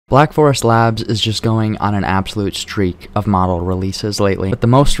Black Forest Labs is just going on an absolute streak of model releases lately, with the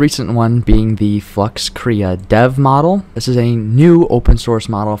most recent one being the Flux Krea Dev model. This is a new open source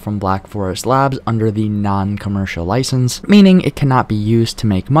model from Black Forest Labs under the non-commercial license, meaning it cannot be used to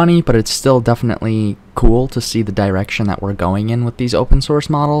make money, but it's still definitely cool to see the direction that we're going in with these open source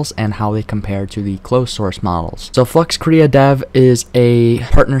models and how they compare to the closed source models. So Flux Krea Dev is a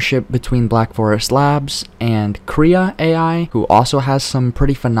partnership between Black Forest Labs and Krea AI, who also has some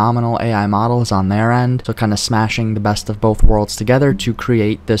pretty phenomenal AI models on their end, so kind of smashing the best of both worlds together to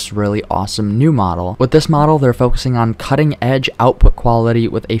create this really awesome new model. With this model, they're focusing on cutting edge output quality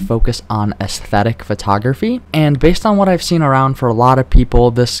with a focus on aesthetic photography, and based on what I've seen around for a lot of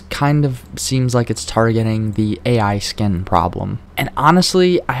people, this kind of seems like it's targeting the AI skin problem. And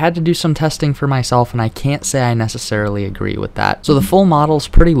honestly, I had to do some testing for myself, and I can't say I necessarily agree with that. So the full model's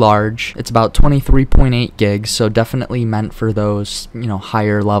pretty large. It's about 23.8 gigs, so definitely meant for those,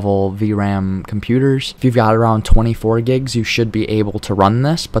 higher level VRAM computers. If you've got around 24 gigs, you should be able to run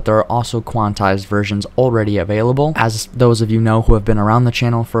this, but there are also quantized versions already available. As those of you know who have been around the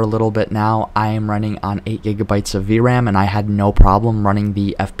channel for a little bit now, I am running on 8GB of VRAM, and I had no problem running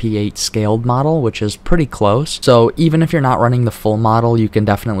the FP8 scaled model, which is pretty close. So even if you're not running the full model, you can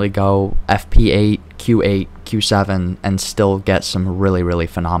definitely go FP8, Q8, Q7 and still get some really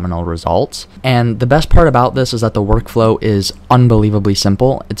phenomenal results. And the best part about this is that the workflow is unbelievably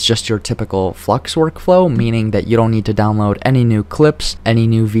simple. It's just your typical Flux workflow, meaning that you don't need to download any new clips, any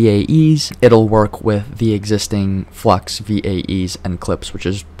new VAEs. It'll work with the existing Flux VAEs and clips, which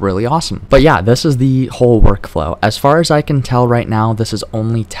is really awesome. But yeah, this is the whole workflow. As far as I can tell right now, this is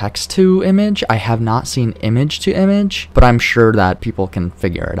only text to image. I have not seen image to image, but I'm sure that people can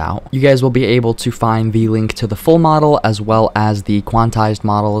figure it out. You guys will be able to find the link to the full model as well as the quantized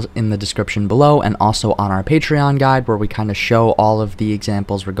models in the description below, and also on our Patreon guide where we kind of show all of the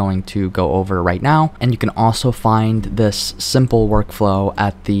examples we're going to go over right now. And you can also find this simple workflow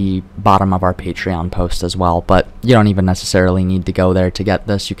at the bottom of our Patreon post as well, but you don't even necessarily need to go there to get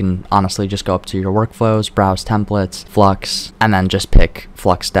this. You can honestly just go up to your workflows, browse templates, Flux, and then just pick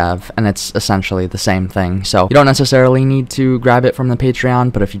Flux Dev, and it's essentially the same thing. So you don't necessarily need to grab it from the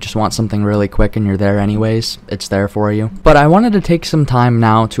Patreon, but if you just want something really quick and you're there anyways, it's there for you. But I wanted to take some time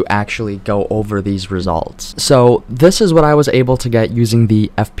now to actually go over these results. So this is what I was able to get using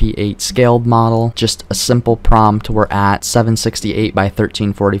the FP8 scaled model. Just a simple prompt. We're at 768 by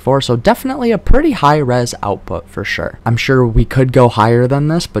 1344, so definitely a pretty high res output for sure. I'm sure we could go higher than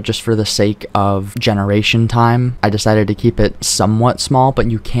this, but just for the sake of generation time, I decided to keep it somewhat small,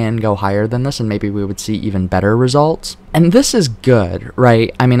 but you can go higher than this and maybe we would see even better results. And this is good,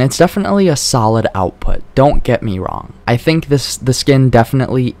 right? I mean, it's definitely a solid output. Don't get me wrong. I think the skin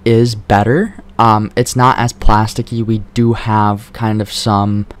definitely is better. It's not as plasticky. We do have kind of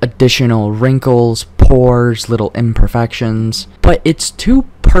some additional wrinkles, pores, little imperfections, but it's too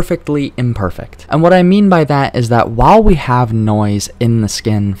perfectly imperfect. And what I mean by that is that while we have noise in the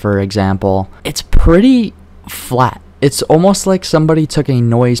skin, for example, it's pretty flat. It's almost like somebody took a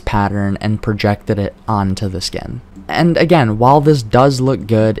noise pattern and projected it onto the skin. And again, while this does look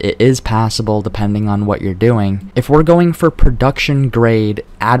good, it is passable depending on what you're doing. If we're going for production grade,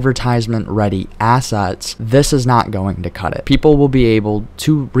 advertisement ready assets, this is not going to cut it. People will be able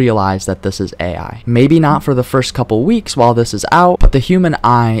to realize that this is AI. Maybe not for the first couple weeks while this is out, but the human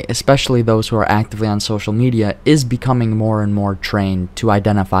eye, especially those who are actively on social media, is becoming more and more trained to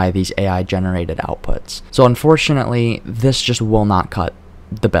identify these AI generated outputs. So unfortunately, this just will not cut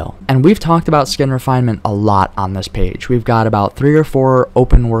the bill. And we've talked about skin refinement a lot on this page. We've got about 3 or 4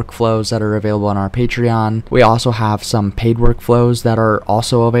 open workflows that are available on our Patreon. We also have some paid workflows that are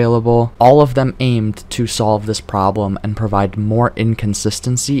also available, all of them aimed to solve this problem and provide more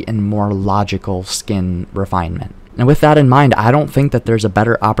inconsistency and more logical skin refinement. And with that in mind, I don't think that there's a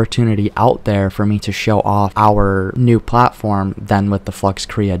better opportunity out there for me to show off our new platform than with the Flux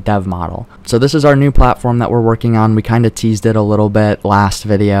Krea Dev model. So this is our new platform that we're working on. We kind of teased it a little bit last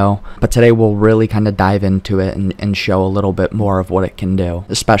video, but today we'll really kind of dive into it and show a little bit more of what it can do,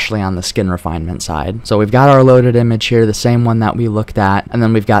 especially on the skin refinement side. So we've got our loaded image here, the same one that we looked at, and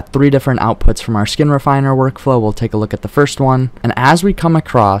then we've got 3 different outputs from our skin refiner workflow. We'll take a look at the first one, and as we come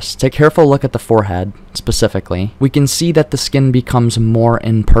across, take a careful look at the forehead specifically. We can see that the skin becomes more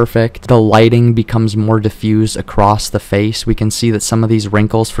imperfect, the lighting becomes more diffuse across the face. We can see that some of these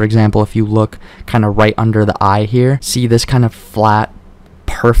wrinkles, for example, if you look kind of right under the eye here, see this kind of flat,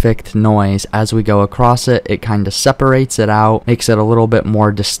 perfect noise as we go across it. It kind of separates it out, makes it a little bit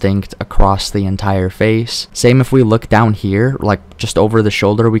more distinct across the entire face. Same if we look down here, like just over the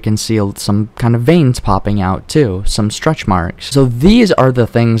shoulder, we can see some kind of veins popping out too, some stretch marks. So these are the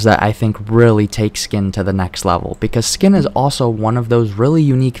things that I think really take skin to the next level, because skin is also one of those really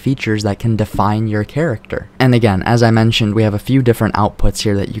unique features that can define your character. And again, as I mentioned, we have a few different outputs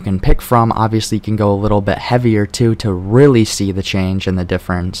here that you can pick from. Obviously, you can go a little bit heavier too to really see the change and the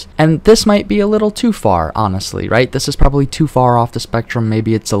difference. And this might be a little too far, honestly, right? This is probably too far off the spectrum.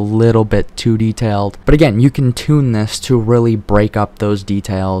 Maybe it's a little bit too detailed. But again, you can tune this to really break up those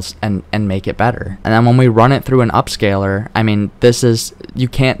details and make it better. And then when we run it through an upscaler, I mean, you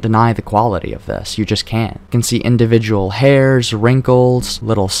can't deny the quality of this. You just can't. You can see individual hairs, wrinkles,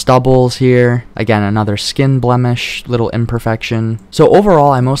 little stubbles here. Again, another skin blemish, little imperfection. So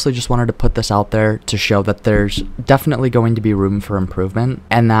overall, I mostly just wanted to put this out there to show that there's definitely going to be room for improvement,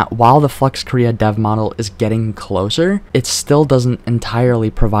 and that while the Flux Krea Dev model is getting closer, it still doesn't entirely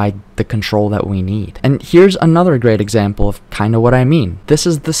provide the control that we need. And here's another great example of kind of what I mean. This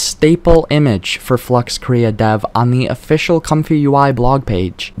is the staple image for Flux Krea Dev on the official Comfy UI blog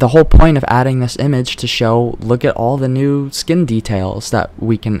page. The whole point of adding this image to show, look at all the new skin details that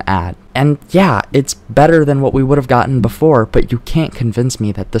we can add. And yeah, it's better than what we would have gotten before, but you can't convince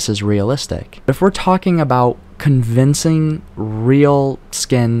me that this is realistic. If we're talking about convincing real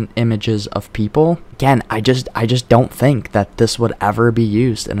skin images of people, again, I just don't think that this would ever be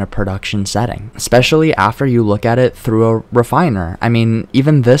used in a production setting, especially after you look at it through a refiner. I mean,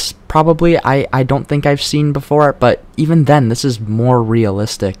 even this probably I don't think I've seen before, but even then, this is more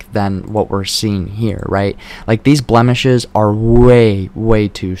realistic than what we're seeing here, right? Like, these blemishes are way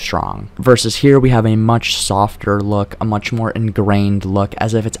too strong, versus here we have a much softer look, a much more ingrained look,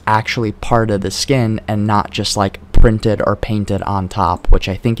 as if it's actually part of the skin and not just like printed or painted on top, which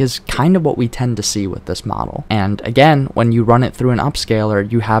I think is kind of what we tend to see with this model. And again, when you run it through an upscaler,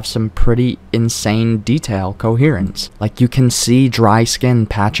 you have some pretty insane detail coherence. Like, you can see dry skin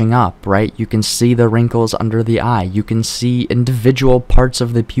patching up, right? You can see the wrinkles under the eye. You can see individual parts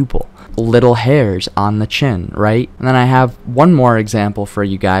of the pupil, little hairs on the chin, right? And then I have one more example for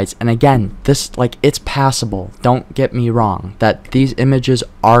you guys. And again, this, like, it's passable. Don't get me wrong, that these images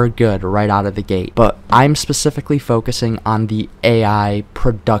are good right out of the gate, but I'm specifically focusing on the AI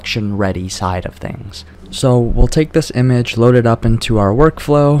production ready side of things. So we'll take this image, load it up into our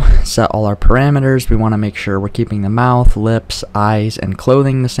workflow, set all our parameters. We want to make sure we're keeping the mouth, lips, eyes, and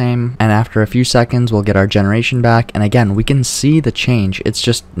clothing the same. And after a few seconds, we'll get our generation back. And again, we can see the change. It's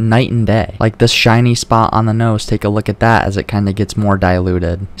just night and day. Like this shiny spot on the nose, take a look at that as it kind of gets more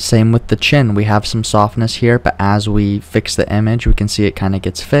diluted. Same with the chin. We have some softness here, but as we fix the image, we can see it kind of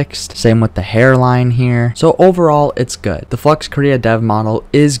gets fixed. Same with the hairline here. So overall, it's good. The Flux Krea Dev model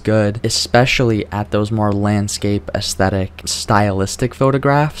is good, especially at those more landscape, aesthetic, stylistic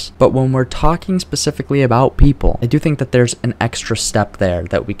photographs. But when we're talking specifically about people, I do think that there's an extra step there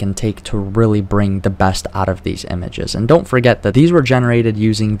that we can take to really bring the best out of these images. And don't forget that these were generated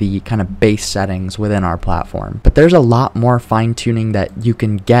using the kind of base settings within our platform. But there's a lot more fine-tuning that you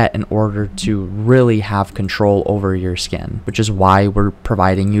can get in order to really have control over your skin, which is why we're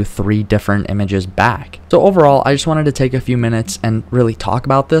providing you 3 different images back. So overall, I just wanted to take a few minutes and really talk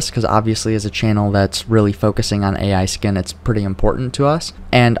about this, because obviously as a channel that's really focusing on AI skin, it's pretty important to us.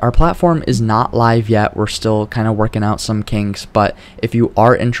 And our platform is not live yet. We're still kind of working out some kinks, but if you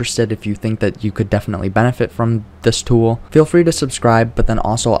are interested, if you think that you could definitely benefit from this tool, feel free to subscribe. But then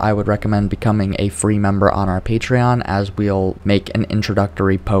also I would recommend becoming a free member on our Patreon, as we'll make an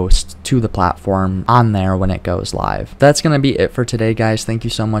introductory post to the platform on there when it goes live. That's going to be it for today, guys. Thank you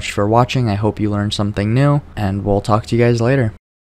so much for watching. I hope you learned something new, and we'll talk to you guys later.